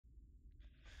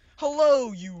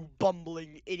Hello, you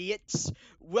bumbling idiots!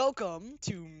 Welcome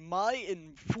to my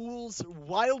and Fool's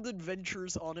Wild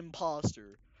Adventures on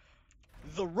Impostor,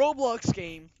 the Roblox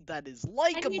game that is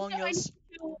like Among Us,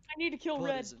 I need to kill but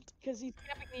Red isn't. because he's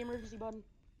tapping the emergency button.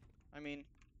 I mean,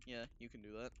 yeah, you can do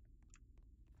that.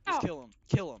 Just Ow! kill him.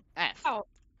 Kill him. F. Ow!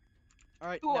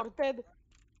 Alright, You are dead.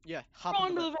 yeah, hop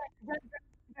in Run the to the vent.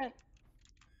 vent.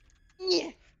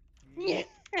 Yeah. Yeah.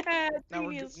 Yeah.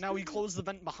 Genius. Now we close the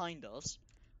vent behind us.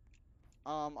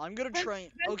 I'm gonna Vent, try.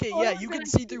 vent Okay, yeah, closed you and can I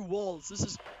see through walls. This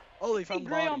is. Oh, they see found the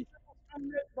Gray body.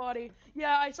 on Red's body.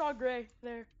 Yeah, I saw Gray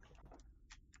there.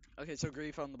 Okay, so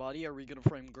Gray found the body. Are we gonna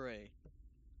frame Gray?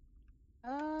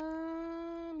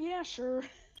 Yeah, sure.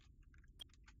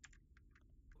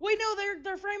 Wait, no,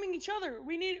 they're framing each other.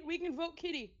 We can vote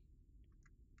Kitty.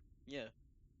 Yeah.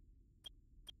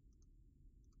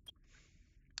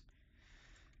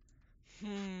 Yeah,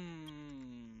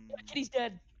 Kitty's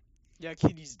dead. Yeah,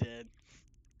 Kitty's dead.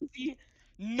 See?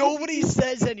 Nobody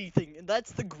says anything, and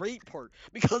that's the great part,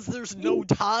 because there's no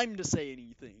time to say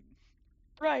anything.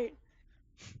 Right.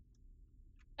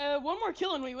 One more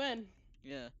kill and we win.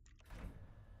 Yeah.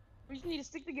 We just need to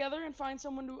stick together and find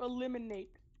someone to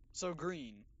eliminate. So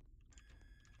green.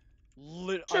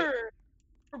 Sure,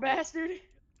 bastard.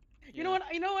 Yeah. You know what?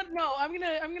 You know what? No, I'm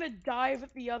gonna dive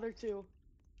at the other two,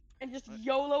 and just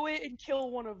YOLO it and kill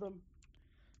one of them.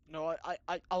 No,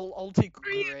 I'll take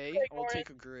Green, gray. gray, I'll orange. take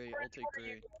a gray. I'll take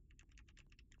gray.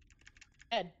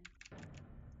 Dead.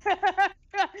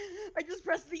 I just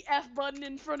pressed the F button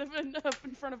in front of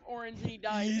orange and he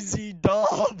died. Easy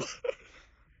dub.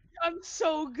 I'm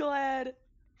so glad.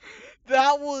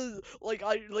 That was like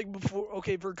before.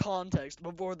 Okay, for context,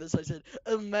 before this, I said,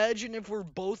 imagine if we're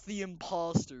both the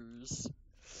imposters.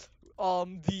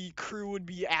 The crew would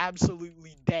be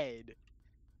absolutely dead.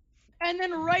 And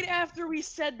then right after we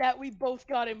said that, we both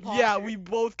got imposter. Yeah, we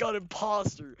both got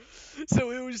imposter. So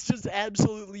it was just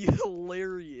absolutely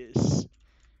hilarious.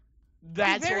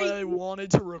 That's why I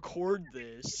wanted to record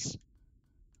this.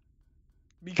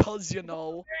 Because, you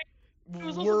know,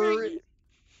 we're... You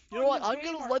know what, I'm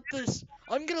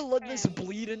gonna let this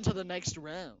bleed into the next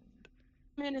round.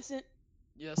 I'm innocent.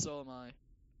 Yeah, so am I.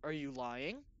 Are you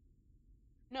lying?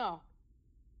 No.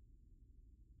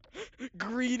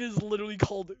 Green is literally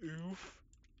called oof.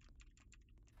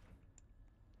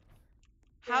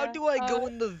 How do I go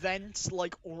in the vents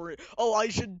like or I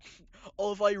should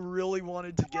if I really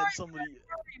wanted to get somebody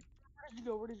Where did you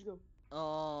go? Where did you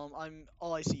go?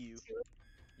 I see you.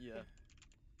 Yeah.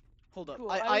 Hold up.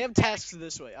 Cool. I have tasks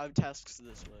this way. I have tasks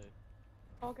this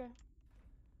way. Okay.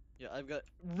 Yeah, I've got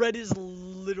Red is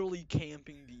literally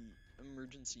camping the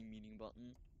emergency meeting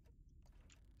button.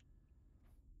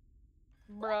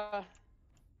 Bruh. I'm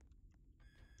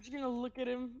just gonna look at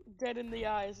him dead in the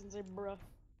eyes and say, bruh.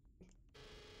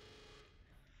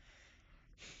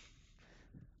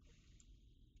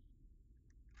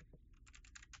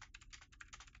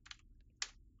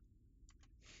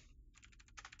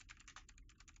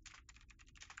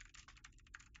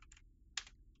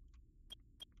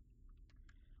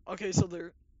 Okay, so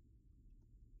there.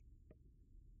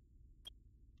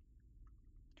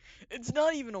 It's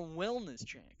not even a wellness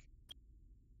check.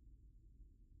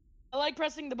 I like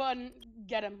pressing the button.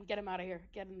 Get him out of here.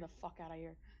 Get him the fuck out of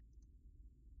here.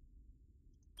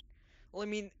 Well, I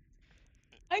mean,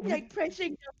 I like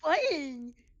pressing the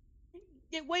button.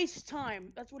 It wastes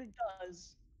time. That's what it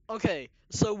does. okay,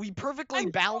 so we perfectly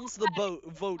balanced the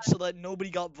vote so that nobody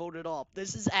got voted off.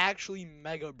 This is actually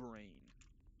Mega Brain.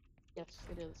 Yes,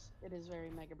 it is. It is very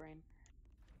Mega Brain.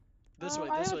 This way,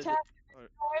 I this have way. A task.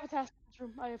 I have a task in this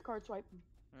room. I have card swipe.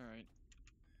 Alright.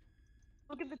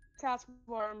 Look at the task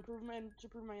bar to prove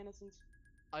my innocence.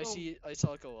 I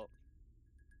saw it go up.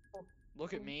 Oh.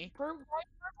 Look at me. Purple's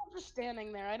just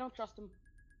standing there. I don't trust him.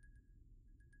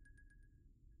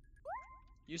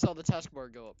 You saw the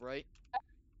taskbar go up, right?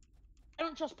 I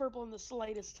don't trust Purple in the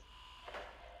slightest.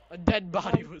 A dead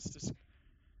body was just...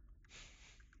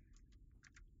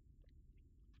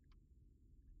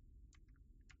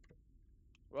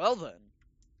 Well then.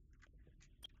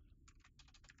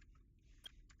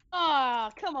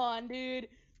 Ah, come on, dude.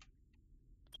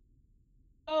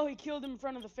 Oh, he killed him in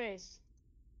front of the face.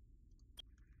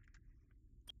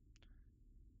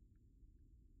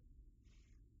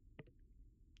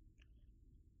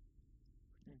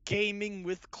 Gaming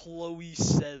with Chloe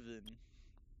 7.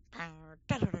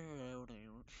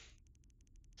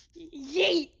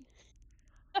 Yeet!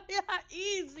 Yeah,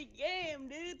 easy game,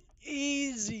 dude.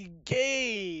 Easy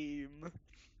game.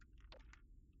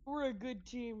 We're a good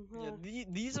team. Huh? Yeah,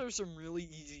 these are some really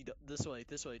easy. This way,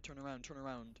 turn around.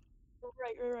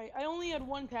 Right. I only had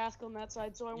one task on that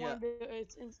side, so I Yeah. wanted to.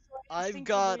 It's so I I've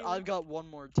instinctively. got one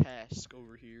more task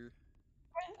over here.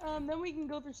 Then we can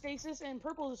go through stasis, and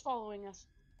purple is following us.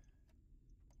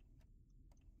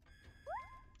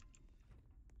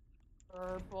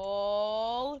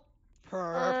 Purple.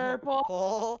 Purple.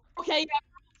 Purple. Okay, yeah,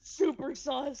 super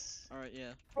sus. All right,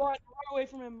 yeah. Run away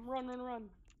from him. Run. Run, run.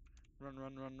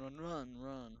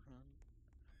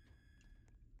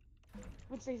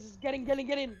 What stasis? Get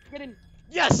in.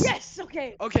 Yes. Yes.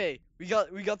 Okay. Okay, we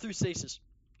got through stasis.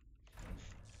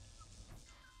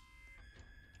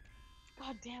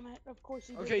 God damn it! Of course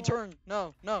he did Okay, that. turn.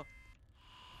 No.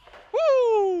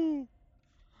 Woo!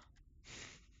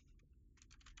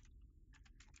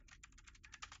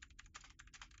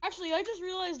 Actually, I just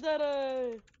realized that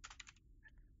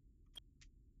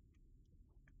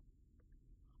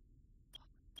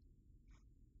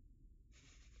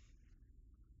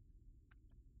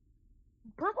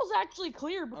purple's actually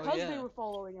clear Oh because they yeah. were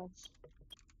following us.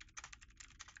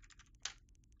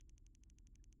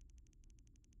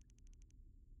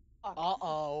 Fuck.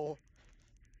 Uh-oh.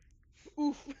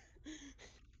 Oof.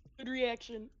 Good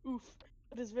reaction. Oof.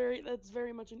 That's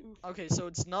very much an oof. Okay, so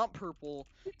it's not purple.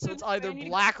 So it's I either need to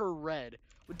black or red.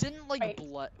 But didn't like right.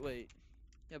 wait.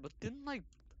 Yeah, but didn't like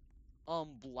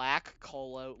black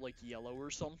call out like yellow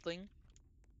or something?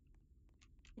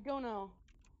 Don't know.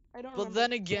 I don't But remember.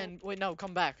 then again, wait, no,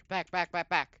 come back. Back.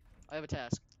 I have a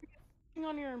task. Being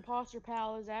on your imposter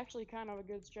pal is actually kind of a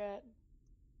good strat.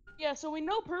 Yeah, so we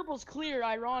know purple's clear,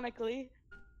 ironically.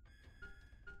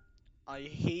 I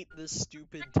hate this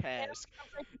stupid task.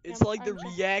 It's Cams. like the I'm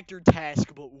checking. reactor task,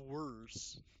 but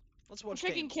worse. Let's I'm watch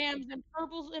checking games. cams and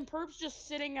purple's just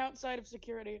sitting outside of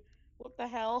security. What the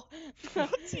hell?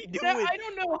 What's he Now, doing? I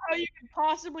don't know how you could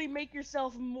possibly make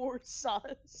yourself more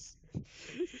sus.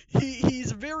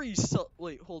 He's very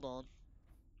wait, hold on.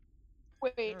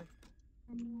 Wait. Er,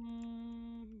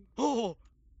 Mm,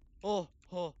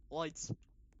 lights.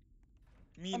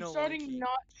 Me I'm no starting likey.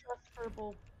 not trust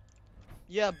purple.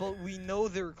 Yeah, but we know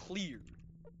they're clear.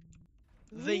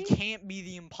 They Really? can't be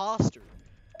the imposter.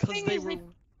 The Cause thing they is, were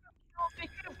they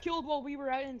could have killed while we were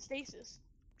out in stasis.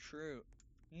 true.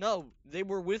 No, they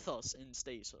were with us in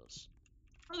stasis.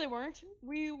 No, they weren't.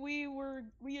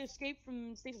 We escaped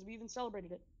from stasis. We even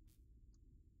celebrated it.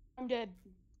 I'm dead.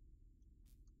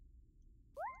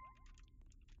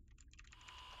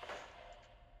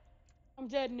 I'm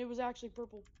dead, and it was actually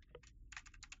purple.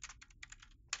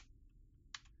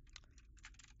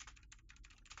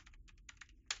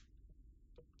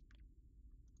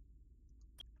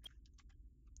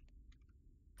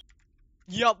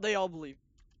 Yup, they all believe.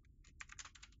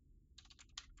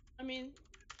 I mean,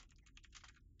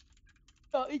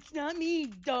 it's not me,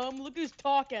 dumb. Look who's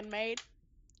talking, mate.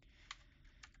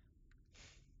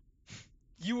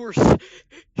 You were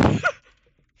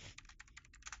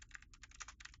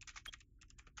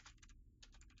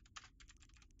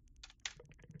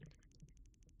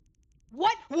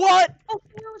What? What? Oh,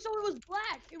 so it was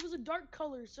black. It was a dark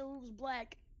color, so it was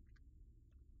black.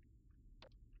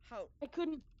 How? I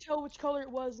couldn't tell which color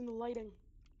it was in the lighting.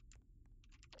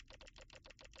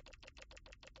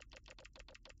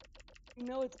 You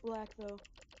know it's black, though.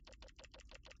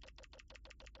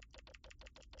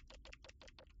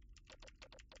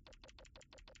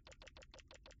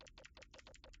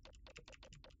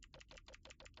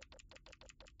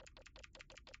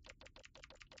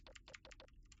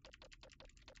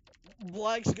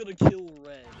 Black's gonna kill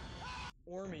red.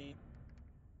 Or me.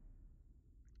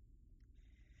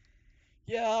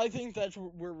 Yeah, I think that's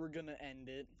where we're gonna end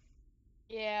it.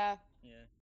 Yeah. Yeah.